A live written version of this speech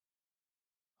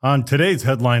On today's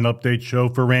Headline Update show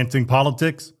for Ranting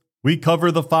Politics, we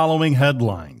cover the following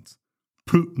headlines.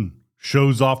 Putin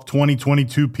shows off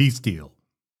 2022 peace deal.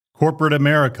 Corporate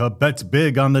America bets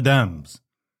big on the Dems.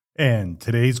 And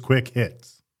today's quick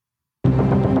hits.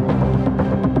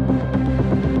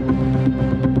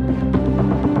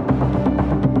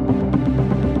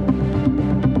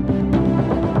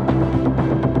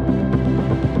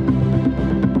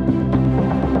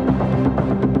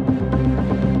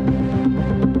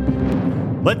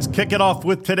 Let's kick it off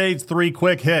with today's three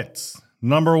quick hits.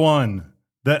 Number one,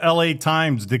 the LA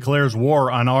Times declares war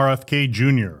on RFK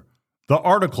Jr. The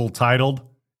article titled,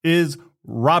 "Is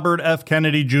Robert F.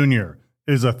 Kennedy Jr.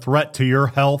 is a threat to your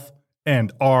health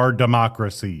and our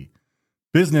democracy."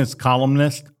 Business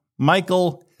columnist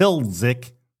Michael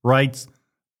Hilzick writes,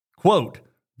 quote,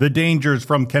 "The dangers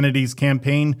from Kennedy's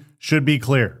campaign should be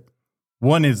clear.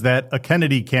 One is that a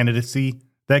Kennedy candidacy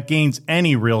that gains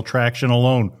any real traction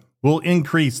alone will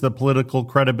increase the political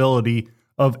credibility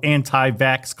of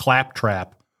anti-vax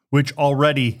claptrap, which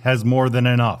already has more than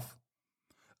enough.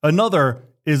 Another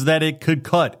is that it could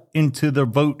cut into the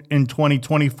vote in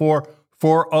 2024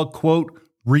 for a, quote,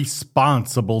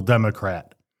 responsible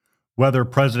Democrat, whether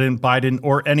President Biden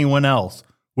or anyone else,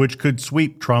 which could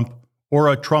sweep Trump or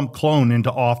a Trump clone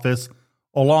into office,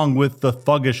 along with the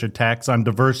thuggish attacks on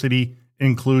diversity,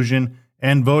 inclusion,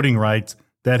 and voting rights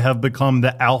that have become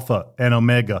the alpha and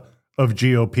omega of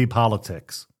GOP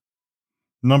politics."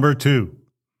 Number two,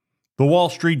 the Wall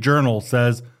Street Journal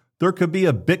says there could be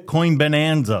a Bitcoin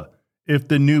bonanza if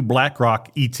the new BlackRock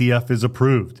ETF is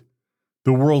approved.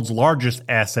 The world's largest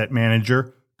asset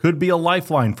manager could be a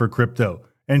lifeline for crypto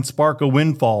and spark a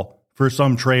windfall for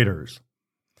some traders.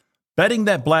 Betting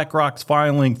that BlackRock's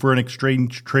filing for an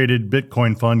exchange-traded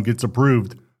Bitcoin fund gets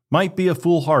approved might be a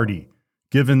foolhardy,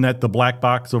 given that the black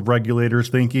box of regulators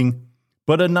thinking,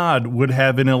 but a nod would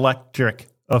have an electric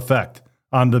effect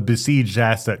on the besieged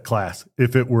asset class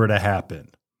if it were to happen.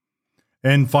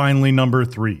 And finally, number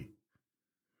three,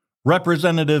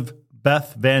 Representative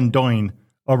Beth Van Duyne,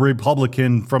 a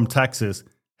Republican from Texas,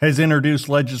 has introduced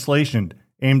legislation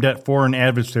aimed at foreign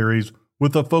adversaries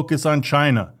with a focus on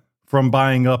China from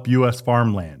buying up U.S.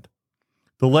 farmland.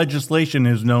 The legislation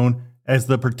is known as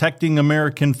the Protecting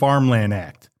American Farmland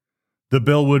Act. The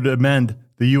bill would amend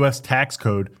the U.S. tax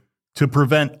code to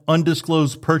prevent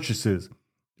undisclosed purchases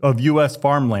of U.S.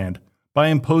 farmland by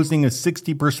imposing a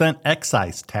 60%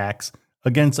 excise tax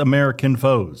against American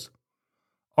foes.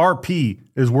 RP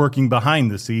is working behind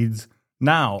the scenes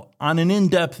now on an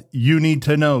in-depth You Need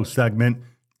to Know segment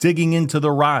digging into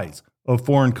the rise of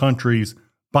foreign countries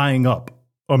buying up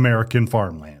American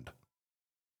farmland.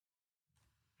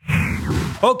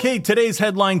 Okay, today's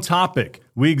headline topic.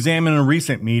 We examine a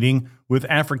recent meeting with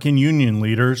African Union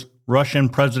leaders. Russian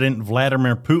President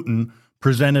Vladimir Putin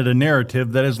presented a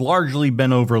narrative that has largely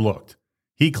been overlooked.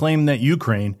 He claimed that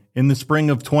Ukraine, in the spring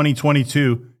of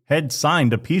 2022, had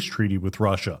signed a peace treaty with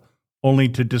Russia, only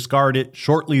to discard it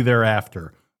shortly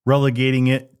thereafter, relegating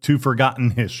it to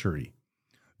forgotten history.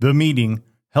 The meeting,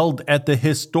 held at the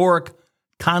historic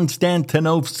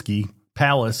Konstantinovsky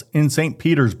Palace in St.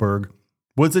 Petersburg,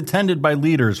 was attended by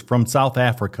leaders from South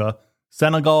Africa,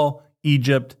 Senegal,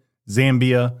 Egypt,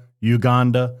 Zambia,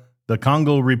 Uganda, the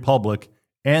Congo Republic,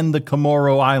 and the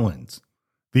Comoro Islands.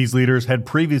 These leaders had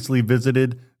previously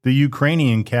visited the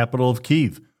Ukrainian capital of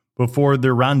Kyiv before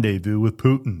their rendezvous with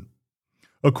Putin.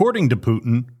 According to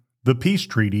Putin, the peace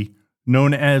treaty,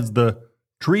 known as the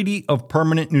Treaty of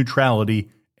Permanent Neutrality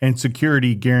and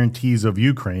Security Guarantees of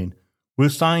Ukraine,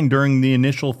 was signed during the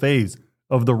initial phase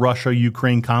of the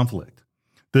Russia-Ukraine conflict.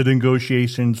 The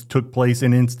negotiations took place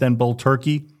in Istanbul,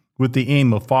 Turkey, with the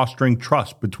aim of fostering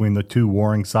trust between the two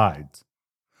warring sides.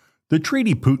 The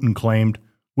treaty, Putin claimed,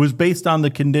 was based on the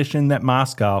condition that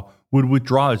Moscow would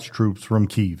withdraw its troops from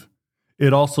Kyiv.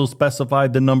 It also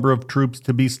specified the number of troops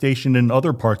to be stationed in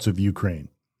other parts of Ukraine.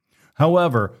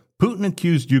 However, Putin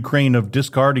accused Ukraine of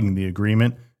discarding the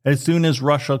agreement as soon as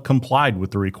Russia complied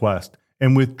with the request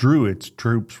and withdrew its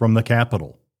troops from the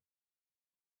capital.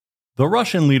 The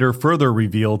Russian leader further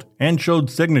revealed and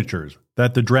showed signatures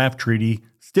that the draft treaty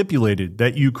stipulated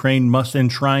that Ukraine must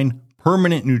enshrine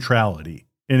permanent neutrality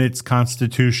in its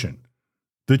constitution.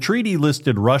 The treaty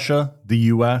listed Russia, the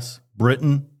U.S.,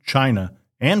 Britain, China,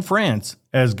 and France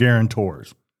as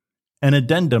guarantors. An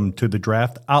addendum to the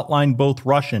draft outlined both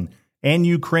Russian and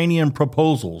Ukrainian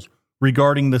proposals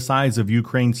regarding the size of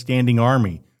Ukraine's standing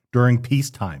army during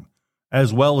peacetime,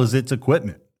 as well as its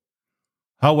equipment.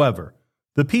 However,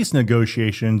 the peace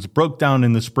negotiations broke down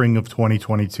in the spring of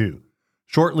 2022,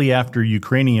 shortly after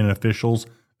Ukrainian officials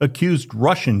accused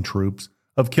Russian troops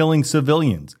of killing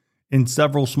civilians in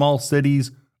several small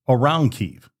cities around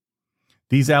Kyiv.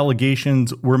 These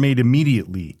allegations were made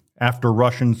immediately after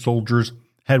Russian soldiers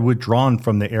had withdrawn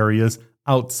from the areas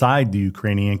outside the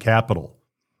Ukrainian capital,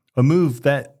 a move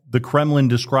that the Kremlin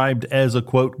described as a,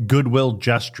 quote, goodwill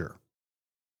gesture.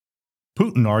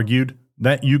 Putin argued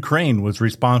that Ukraine was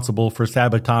responsible for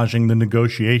sabotaging the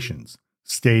negotiations,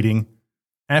 stating,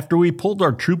 "After we pulled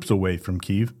our troops away from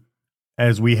Kyiv,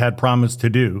 as we had promised to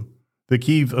do, the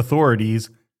Kyiv authorities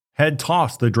had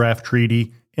tossed the draft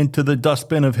treaty into the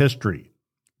dustbin of history.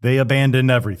 They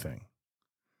abandoned everything."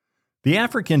 The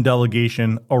African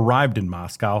delegation arrived in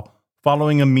Moscow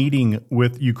following a meeting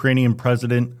with Ukrainian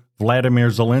President Vladimir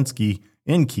Zelensky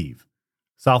in Kyiv.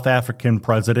 South African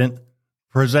president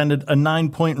presented a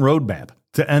 9-point roadmap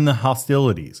to end the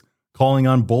hostilities, calling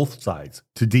on both sides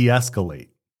to de-escalate.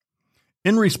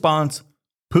 In response,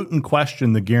 Putin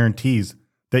questioned the guarantees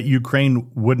that Ukraine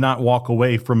would not walk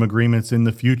away from agreements in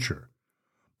the future.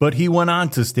 But he went on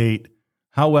to state,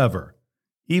 however,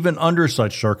 even under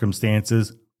such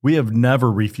circumstances, we have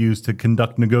never refused to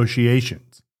conduct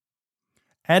negotiations.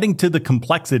 Adding to the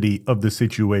complexity of the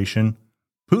situation,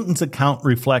 Putin's account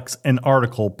reflects an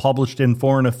article published in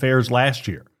Foreign Affairs last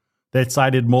year that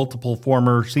cited multiple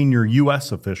former senior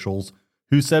U.S. officials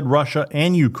who said Russia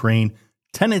and Ukraine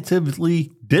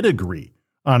tentatively did agree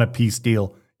on a peace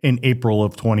deal in April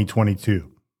of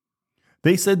 2022.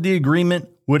 They said the agreement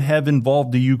would have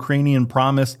involved the Ukrainian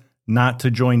promise not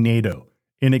to join NATO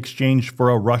in exchange for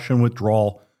a Russian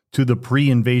withdrawal to the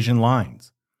pre-invasion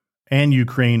lines, and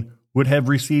Ukraine would have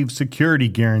received security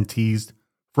guarantees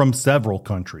from several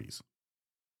countries.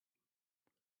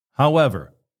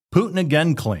 However, Putin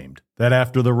again claimed that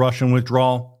after the Russian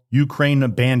withdrawal, Ukraine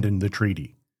abandoned the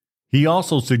treaty. He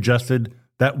also suggested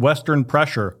that Western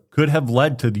pressure could have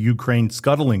led to the Ukraine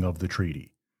scuttling of the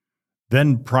treaty.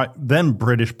 Then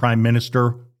British Prime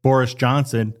Minister Boris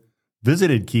Johnson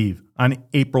visited Kyiv on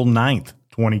April 9th,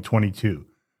 2022,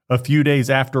 a few days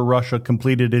after Russia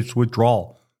completed its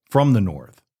withdrawal from the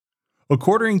north.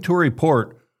 According to a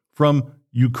report from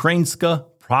Ukrainska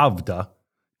Pravda,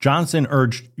 Johnson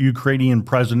urged Ukrainian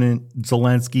President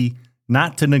Zelensky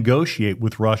not to negotiate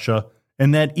with Russia,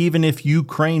 and that even if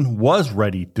Ukraine was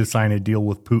ready to sign a deal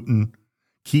with Putin,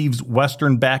 Kyiv's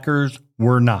Western backers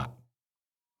were not.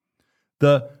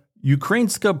 The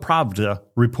Ukrainska Pravda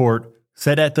report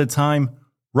said at the time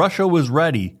Russia was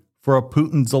ready for a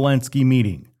Putin-Zelensky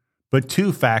meeting, but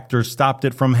two factors stopped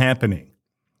it from happening: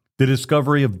 the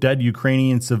discovery of dead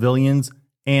Ukrainian civilians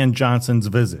and Johnson's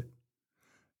visit.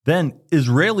 Then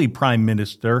Israeli Prime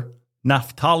Minister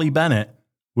Naftali Bennett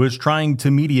was trying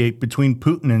to mediate between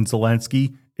Putin and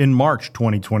Zelensky in March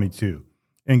 2022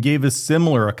 and gave a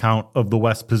similar account of the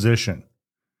West's position.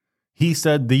 He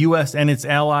said the U.S. and its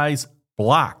allies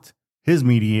blocked his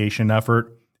mediation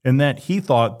effort and that he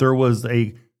thought there was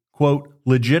a, quote,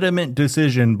 legitimate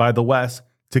decision by the West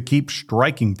to keep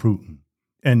striking Putin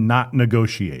and not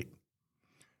negotiate.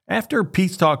 After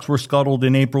peace talks were scuttled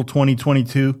in April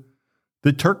 2022,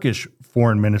 the Turkish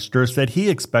foreign minister said he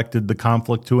expected the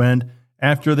conflict to end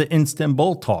after the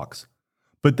Istanbul talks,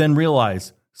 but then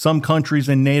realized some countries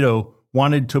in NATO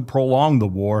wanted to prolong the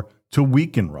war to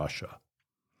weaken Russia.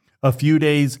 A few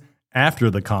days after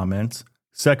the comments,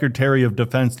 Secretary of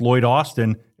Defense Lloyd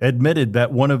Austin admitted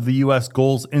that one of the U.S.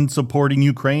 goals in supporting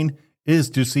Ukraine is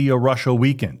to see a Russia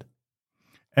weakened.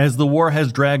 As the war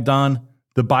has dragged on,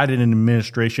 the Biden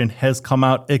administration has come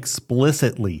out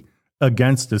explicitly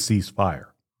against a ceasefire.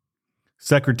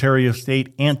 Secretary of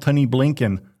State Antony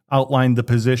Blinken outlined the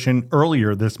position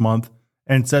earlier this month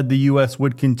and said the U.S.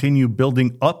 would continue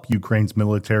building up Ukraine's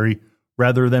military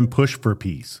rather than push for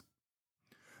peace.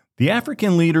 The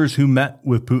African leaders who met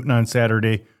with Putin on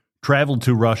Saturday traveled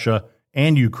to Russia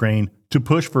and Ukraine to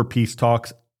push for peace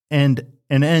talks and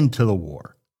an end to the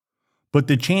war. But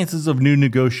the chances of new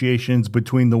negotiations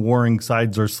between the warring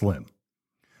sides are slim.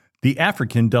 The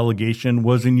African delegation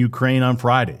was in Ukraine on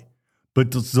Friday,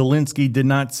 but Zelensky did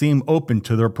not seem open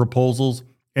to their proposals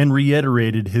and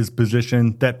reiterated his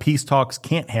position that peace talks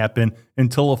can't happen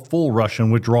until a full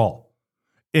Russian withdrawal.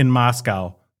 In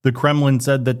Moscow, the Kremlin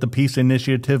said that the peace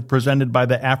initiative presented by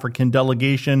the African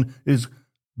delegation is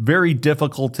very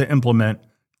difficult to implement,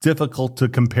 difficult to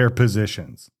compare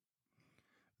positions.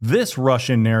 This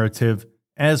Russian narrative,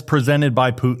 as presented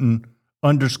by Putin,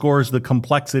 underscores the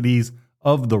complexities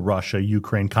of the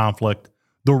Russia-Ukraine conflict,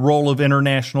 the role of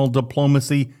international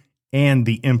diplomacy, and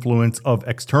the influence of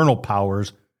external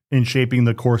powers in shaping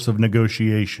the course of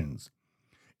negotiations.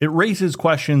 It raises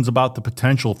questions about the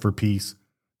potential for peace,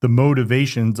 the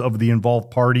motivations of the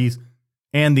involved parties,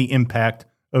 and the impact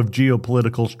of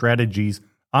geopolitical strategies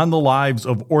on the lives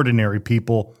of ordinary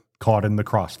people caught in the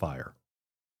crossfire.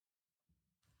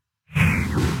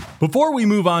 Before we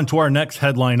move on to our next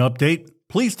headline update,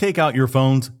 please take out your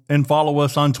phones and follow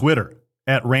us on Twitter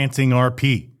at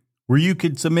RantingRP, where you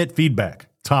could submit feedback,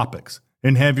 topics,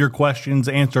 and have your questions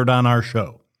answered on our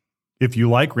show. If you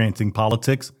like Ranting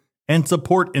Politics and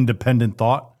support independent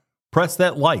thought, press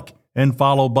that like and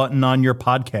follow button on your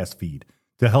podcast feed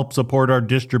to help support our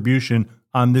distribution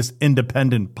on this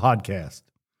independent podcast.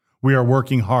 We are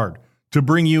working hard to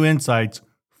bring you insights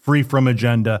free from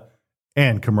agenda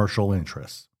and commercial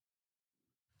interests.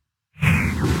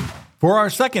 For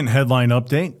our second headline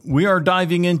update, we are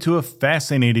diving into a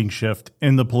fascinating shift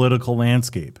in the political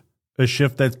landscape, a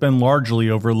shift that's been largely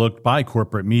overlooked by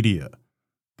corporate media.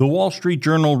 The Wall Street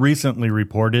Journal recently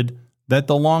reported that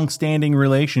the long-standing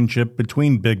relationship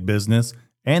between big business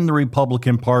and the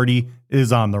Republican Party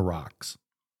is on the rocks.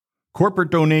 Corporate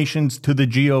donations to the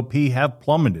GOP have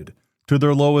plummeted to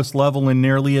their lowest level in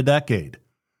nearly a decade.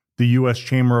 The U.S.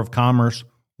 Chamber of Commerce,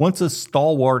 once a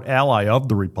stalwart ally of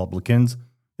the Republicans,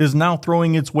 is now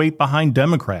throwing its weight behind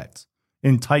Democrats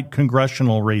in tight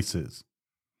congressional races.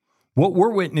 What we're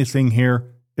witnessing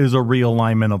here is a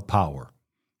realignment of power.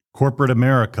 Corporate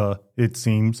America, it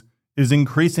seems, is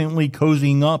increasingly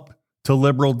cozying up to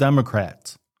liberal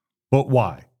Democrats. But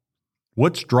why?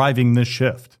 What's driving this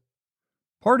shift?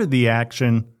 Part of the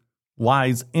action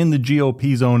lies in the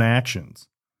GOP's own actions.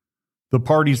 The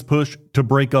party's push to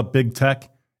break up big tech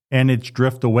and its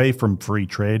drift away from free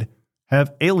trade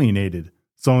have alienated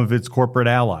some of its corporate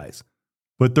allies,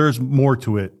 but there's more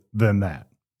to it than that.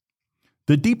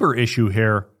 The deeper issue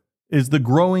here is the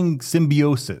growing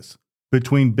symbiosis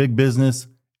between big business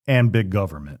and big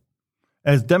government.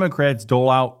 As Democrats dole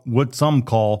out what some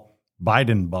call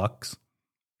Biden bucks,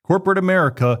 corporate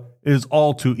America is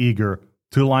all too eager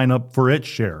to line up for its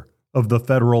share of the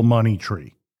federal money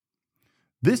tree.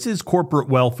 This is corporate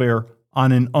welfare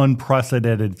on an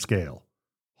unprecedented scale.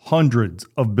 Hundreds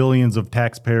of billions of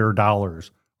taxpayer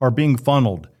dollars are being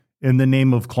funneled in the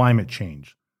name of climate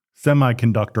change,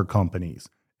 semiconductor companies,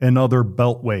 and other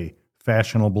beltway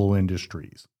fashionable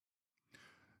industries.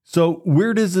 So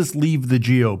where does this leave the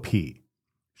GOP?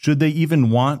 Should they even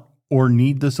want or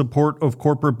need the support of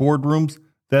corporate boardrooms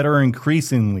that are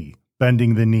increasingly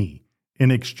bending the knee in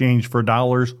exchange for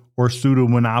dollars or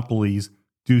pseudo-monopolies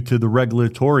due to the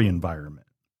regulatory environment?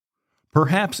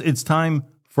 Perhaps it's time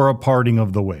for a parting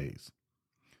of the ways.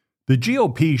 The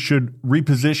GOP should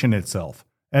reposition itself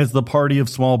as the party of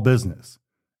small business.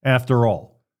 After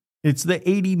all, it's the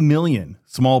 80 million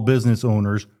small business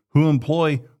owners who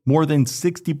employ more than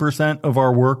 60% of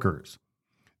our workers.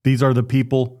 These are the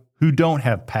people who don't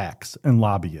have PACs and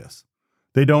lobbyists.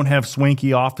 They don't have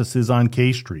swanky offices on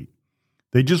K Street.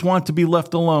 They just want to be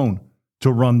left alone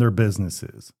to run their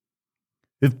businesses.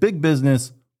 If big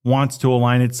business wants to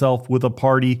align itself with a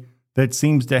party that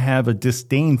seems to have a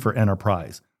disdain for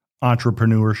enterprise,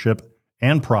 entrepreneurship,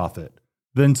 and profit,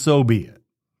 then so be it.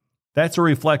 That's a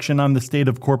reflection on the state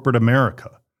of corporate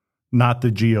America, not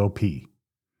the GOP.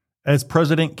 As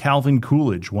President Calvin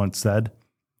Coolidge once said,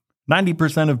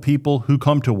 90% of people who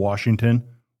come to Washington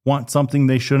want something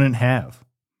they shouldn't have.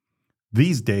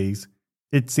 These days,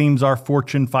 it seems our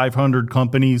Fortune 500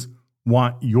 companies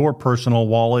want your personal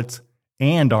wallets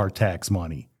and our tax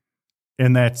money,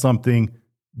 and that's something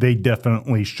they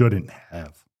definitely shouldn't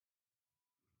have.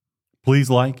 Please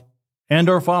like and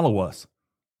or follow us,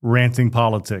 Ranting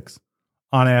Politics,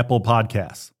 on Apple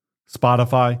Podcasts,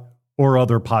 Spotify, or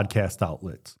other podcast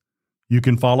outlets. You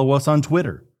can follow us on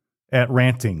Twitter at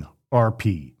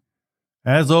RantingRP.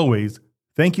 As always,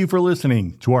 thank you for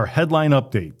listening to our headline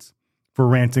updates for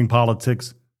Ranting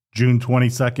Politics, June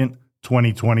 22nd,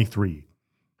 2023.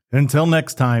 Until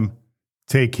next time,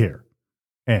 take care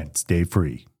and stay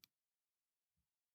free.